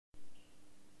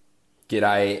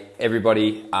G'day,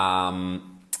 everybody. Do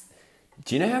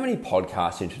you know how many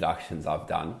podcast introductions I've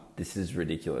done? This is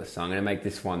ridiculous. So I'm going to make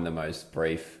this one the most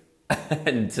brief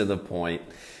and to the point.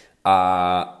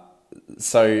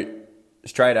 So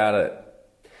straight at it,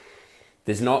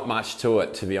 there's not much to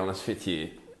it, to be honest with you.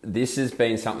 This has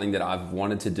been something that I've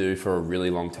wanted to do for a really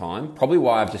long time. Probably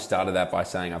why I've just started that by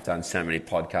saying I've done so many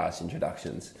podcast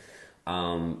introductions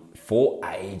for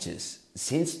ages.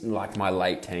 Since like my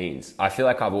late teens. I feel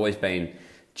like I've always been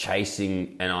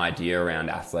chasing an idea around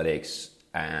athletics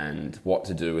and what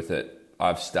to do with it.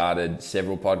 I've started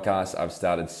several podcasts. I've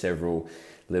started several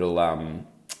little,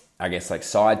 like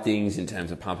side things in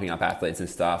terms of pumping up athletes and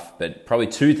stuff. But probably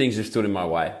two things have stood in my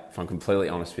way, if I'm completely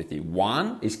honest with you.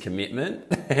 One is commitment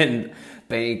and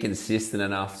being consistent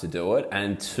enough to do it.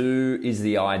 And two is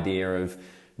the idea of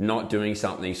not doing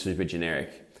something super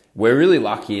generic. We're really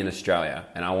lucky in Australia,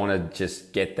 and I want to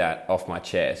just get that off my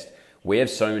chest. We have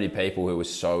so many people who are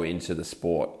so into the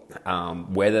sport,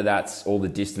 whether that's all the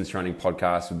distance running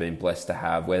podcasts we've been blessed to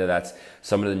have, whether that's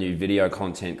some of the new video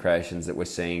content creations that we're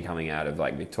seeing coming out of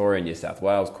like Victoria, New South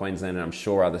Wales, Queensland, and I'm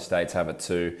sure other states have it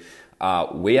too.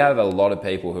 We have a lot of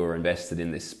people who are invested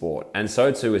in this sport, and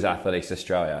so too is Athletics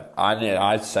Australia.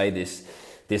 I'd say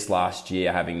this last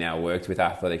year, having now worked with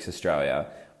Athletics Australia,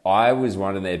 I was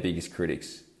one of their biggest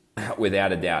critics.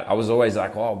 Without a doubt. I was always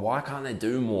like, oh, why can't they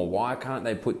do more? Why can't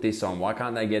they put this on? Why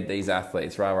can't they get these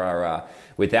athletes?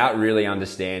 Without really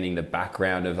understanding the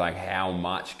background of like how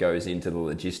much goes into the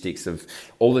logistics of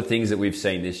all the things that we've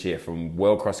seen this year, from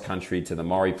World Cross Country to the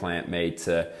Maurie Plant meet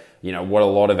to, what a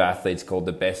lot of athletes called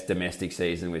the best domestic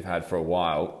season we've had for a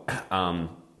while.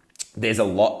 There's a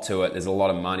lot to it. There's a lot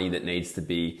of money that needs to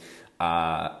be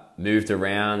moved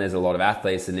around. There's a lot of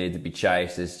athletes that need to be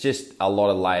chased. There's just a lot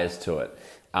of layers to it.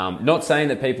 Not saying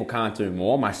that people can't do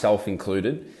more, myself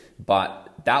included,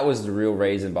 but that was the real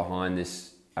reason behind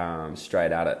this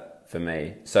straight at it for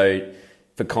me. So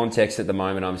for context, at the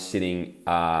moment, I'm sitting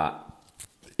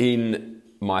in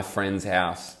my friend's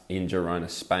house in Girona,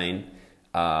 Spain.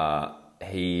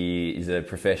 He is a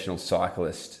professional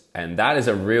cyclist, and that is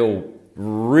a real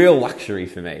luxury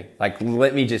for me. Like,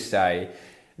 let me just say,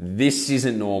 this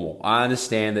isn't normal. I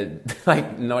understand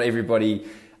that not everybody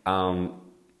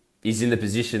is in the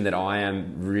position that I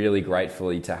am, really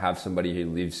gratefully to have somebody who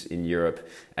lives in Europe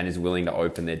and is willing to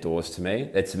open their doors to me.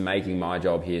 It's making my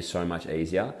job here so much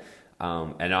easier.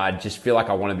 And I just feel like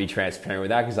I want to be transparent with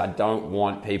that, because I don't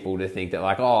want people to think that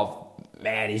like, oh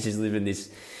man, he's just living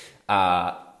this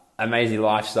amazing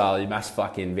lifestyle. He must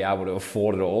fucking be able to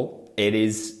afford it all. It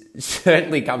is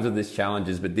certainly comes with its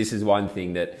challenges, but this is one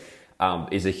thing that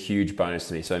is a huge bonus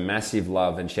to me. So massive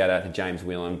love and shout out to James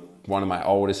Whelan, one of my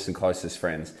oldest and closest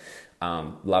friends.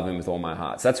 Love him with all my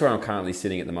heart. So that's where I'm currently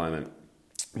sitting at the moment.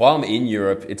 While I'm in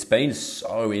Europe, it's been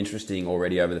so interesting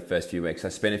already over the first few weeks. I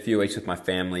spent a few weeks with my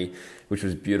family, which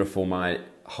was beautiful. My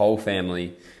whole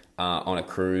family on a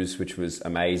cruise, which was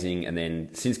amazing. And then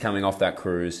since coming off that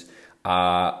cruise,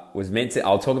 was meant to,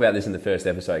 I'll talk about this in the first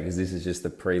episode because this is just the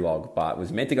pre-log, but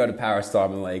was meant to go to Paris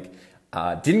Diamond League.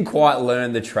 Didn't quite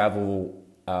learn the travel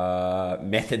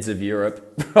methods of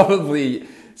Europe, probably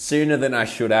sooner than I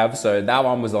should have. So that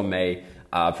one was on me.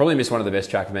 Probably missed one of the best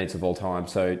track meets of all time.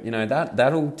 So,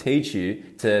 that'll teach you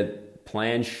to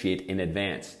plan shit in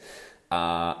advance.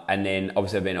 And then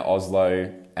obviously I've been to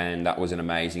Oslo, and that was an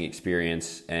amazing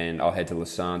experience. And I'll head to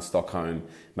Lausanne, Stockholm,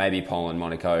 maybe Poland,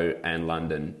 Monaco, and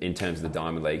London in terms of the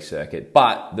Diamond League circuit.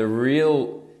 But the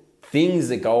real things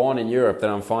that go on in Europe that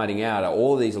I'm finding out are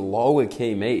all these lower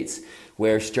key meets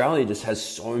where Australia just has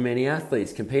so many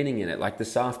athletes competing in it. Like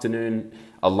this afternoon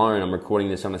alone, I'm recording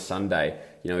this on a Sunday.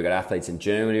 We've got athletes in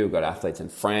Germany, we've got athletes in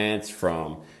France,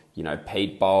 from,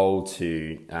 Pete Bowl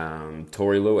to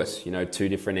Tory Lewis, two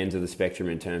different ends of the spectrum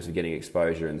in terms of getting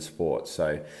exposure in the sport.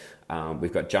 So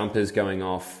we've got jumpers going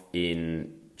off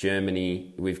in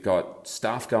Germany. We've got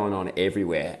stuff going on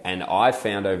everywhere. And I've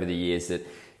found over the years that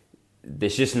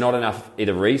there's just not enough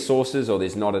either resources or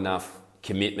there's not enough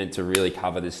commitment to really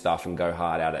cover this stuff and go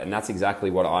hard at it. And that's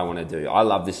exactly what I want to do. I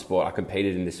love this sport. I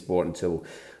competed in this sport until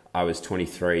I was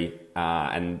 23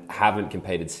 and haven't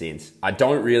competed since. I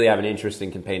don't really have an interest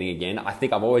in competing again. I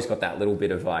think I've always got that little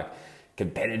bit of like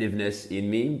competitiveness in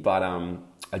me, but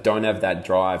I don't have that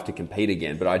drive to compete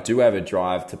again. But I do have a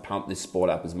drive to pump this sport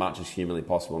up as much as humanly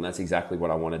possible. And that's exactly what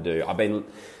I want to do. I've been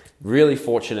really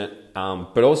fortunate,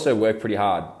 but also worked pretty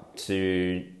hard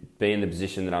to be in the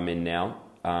position that I'm in now.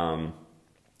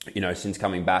 Since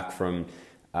coming back from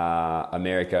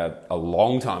America a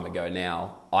long time ago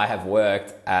now, I have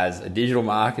worked as a digital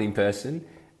marketing person,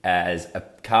 as a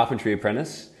carpentry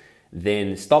apprentice,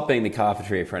 then stopped being the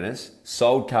carpentry apprentice,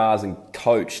 sold cars and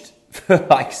coached for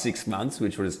like 6 months,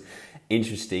 which was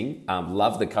interesting.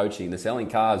 Loved the coaching. The selling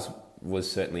cars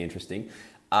was certainly interesting.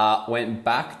 Went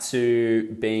back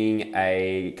to being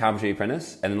a carpentry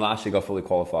apprentice, and then last year got fully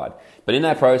qualified. But in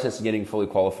that process of getting fully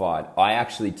qualified, I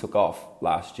actually took off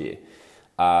last year.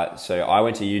 So I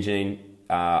went to Eugene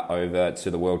over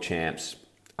to the World Champs,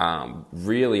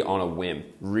 really on a whim,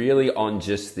 really on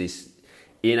just this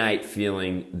innate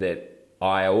feeling that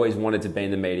I always wanted to be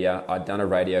in the media. I'd done a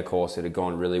radio course that had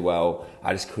gone really well.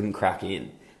 I just couldn't crack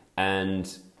in.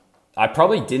 And I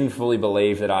probably didn't fully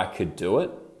believe that I could do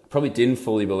it. Probably didn't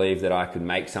fully believe that I could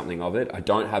make something of it. I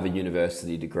don't have a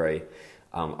university degree.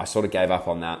 I sort of gave up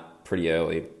on that pretty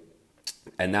early.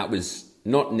 And that was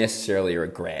not necessarily a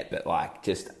regret, but like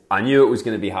just, I knew it was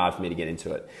going to be hard for me to get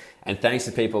into it. And thanks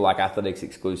to people like Athletics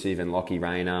Exclusive and Lockie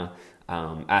Rayner,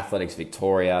 Athletics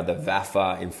Victoria, the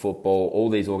VAFA in football, all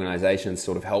these organizations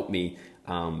sort of helped me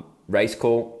race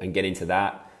call and get into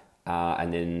that.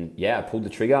 And then, I pulled the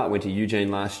trigger. I went to Eugene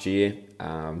last year,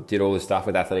 did all the stuff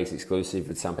with Athletics Exclusive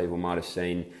that some people might have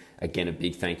seen. Again, a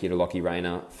big thank you to Lockie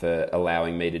Rayner for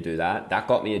allowing me to do that. That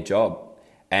got me a job.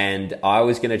 And I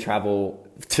was going to travel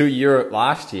to Europe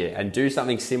last year and do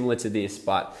something similar to this,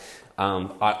 but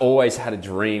I always had a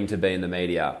dream to be in the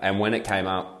media. And when it came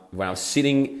up, when I was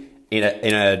sitting in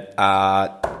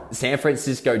a San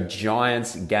Francisco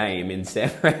Giants game in San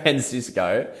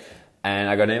Francisco, and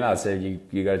I got an email that said,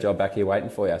 you got a job back here waiting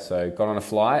for you. So got on a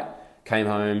flight, came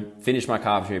home, finished my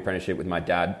carpentry apprenticeship with my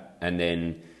dad, and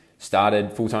then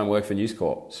started full-time work for News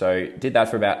Corp. So did that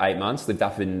for about 8 months, lived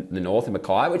up in the north in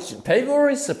Mackay, which people were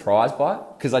always surprised by,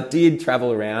 because I did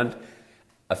travel around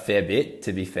a fair bit,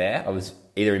 to be fair. I was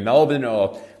either in Melbourne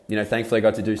or, thankfully I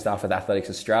got to do stuff with Athletics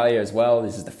Australia as well.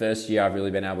 This is the first year I've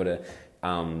really been able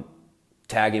to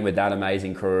tag in with that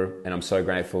amazing crew, and I'm so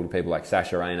grateful to people like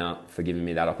Sasha Rayner for giving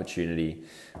me that opportunity,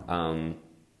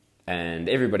 and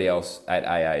everybody else at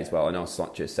AA as well. I know it's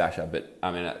not just Sasha, but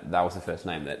I mean that was the first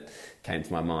name that came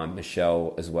to my mind.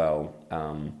 Michelle as well,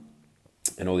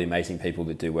 and all the amazing people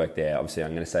that do work there. Obviously,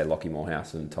 I'm going to say Lockie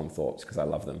Morehouse and Tom Thorpe because I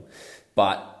love them,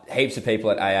 but heaps of people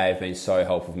at AA have been so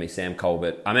helpful for me. Sam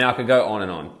Colbert. I mean, I could go on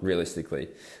and on realistically.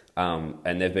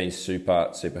 And they've been super,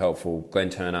 super helpful. Glenn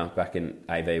Turner back in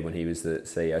AV when he was the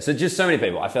CEO. So just so many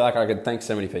people. I feel like I could thank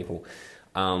so many people.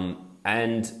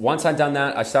 And once I'd done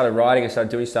that, I started writing. I started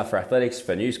doing stuff for Athletics,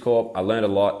 for News Corp. I learned a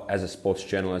lot as a sports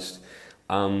journalist.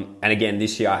 And again,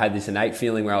 this year I had this innate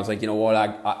feeling where I was like, you know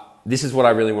what, this is what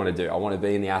I really want to do. I want to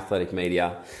be in the athletic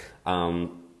media.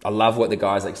 I love what the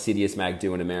guys like Sidious Mag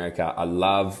do in America. I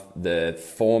love the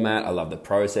format. I love the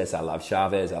process. I love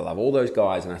Chavez. I love all those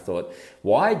guys. And I thought,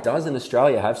 why doesn't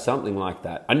Australia have something like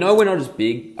that? I know we're not as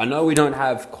big. I know we don't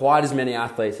have quite as many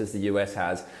athletes as the US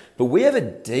has, but we have a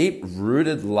deep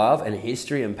rooted love and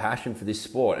history and passion for this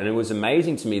sport. And it was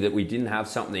amazing to me that we didn't have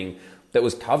something that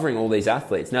was covering all these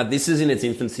athletes. Now, this is in its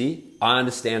infancy. I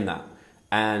understand that.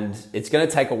 And it's going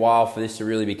to take a while for this to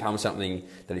really become something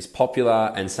that is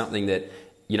popular and something that,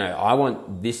 I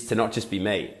want this to not just be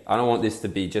me. I don't want this to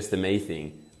be just a me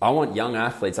thing. I want young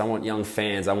athletes. I want young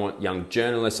fans. I want young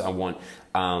journalists. I want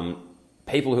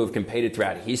people who have competed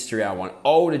throughout history. I want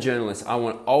older journalists. I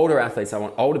want older athletes. I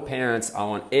want older parents. I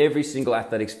want every single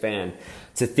athletics fan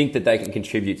to think that they can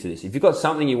contribute to this. If you've got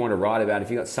something you want to write about,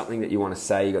 if you've got something that you want to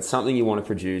say, you've got something you want to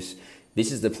produce, this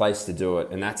is the place to do it.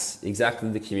 And that's exactly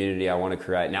the community I want to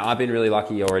create. Now, I've been really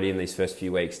lucky already in these first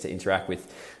few weeks to interact with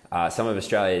some of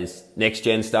Australia's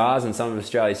next-gen stars and some of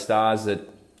Australia's stars that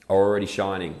are already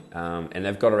shining. And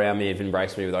they've got around me, have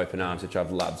embraced me with open arms, which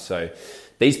I've loved. So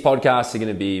these podcasts are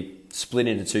going to be split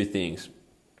into two things.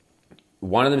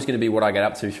 One of them is going to be what I get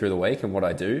up to through the week and what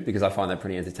I do, because I find that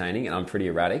pretty entertaining and I'm pretty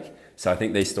erratic. So I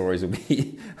think these stories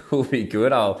will be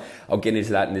good. I'll get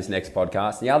into that in this next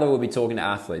podcast. The other will be talking to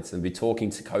athletes and be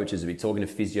talking to coaches, will be talking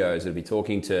to physios, will be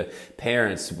talking to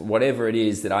parents, whatever it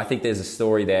is that I think there's a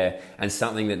story there and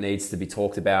something that needs to be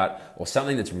talked about or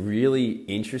something that's really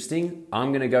interesting.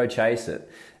 I'm going to go chase it.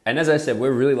 And as I said,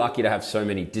 we're really lucky to have so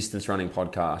many distance running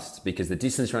podcasts because the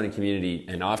distance running community,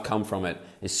 and I've come from it,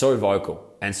 is so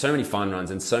vocal and so many fun runs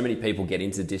and so many people get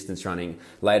into distance running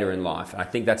later in life. And I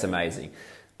think that's amazing.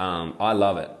 I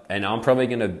love it. And I'm probably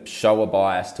going to show a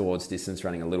bias towards distance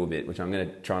running a little bit, which I'm going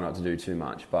to try not to do too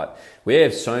much. But we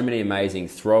have so many amazing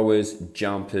throwers,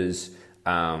 jumpers,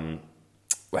 throwers,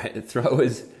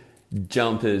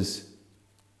 jumpers,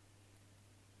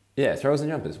 throwers and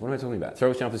jumpers. What am I talking about?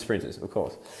 Throwers, jumpers, sprinters, of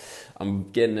course.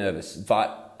 I'm getting nervous.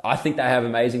 But I think they have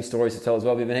amazing stories to tell as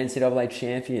well. We have an NCAA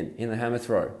champion in the hammer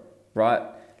throw, right?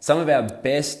 Some of our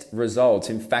best results,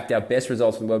 in fact, our best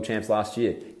results from the World Champs last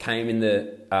year came in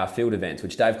the field events,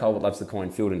 which Dave Colbert loves to coin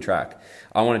field and track.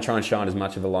 I want to try and shine as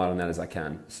much of a light on that as I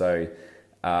can. So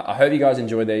I hope you guys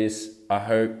enjoy these. I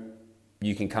hope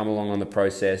you can come along on the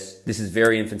process. This is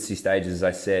very infancy stages, as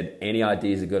I said. Any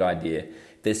idea is a good idea.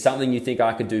 If there's something you think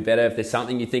I could do better, if there's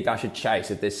something you think I should chase,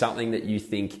 if there's something that you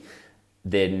think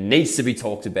there needs to be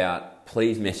talked about,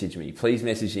 please message me. Please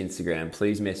message Instagram.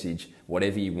 Please message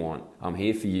whatever you want. I'm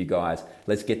here for you guys.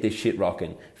 Let's get this shit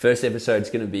rocking. First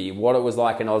episode's going to be what it was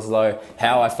like in Oslo,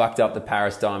 how I fucked up the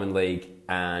Paris Diamond League,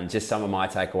 and just some of my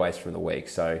takeaways from the week.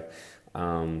 So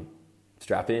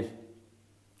strap in.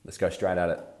 Let's go straight at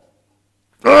it.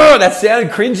 Oh, that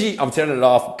sounded cringy. I'm turning it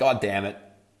off. God damn it.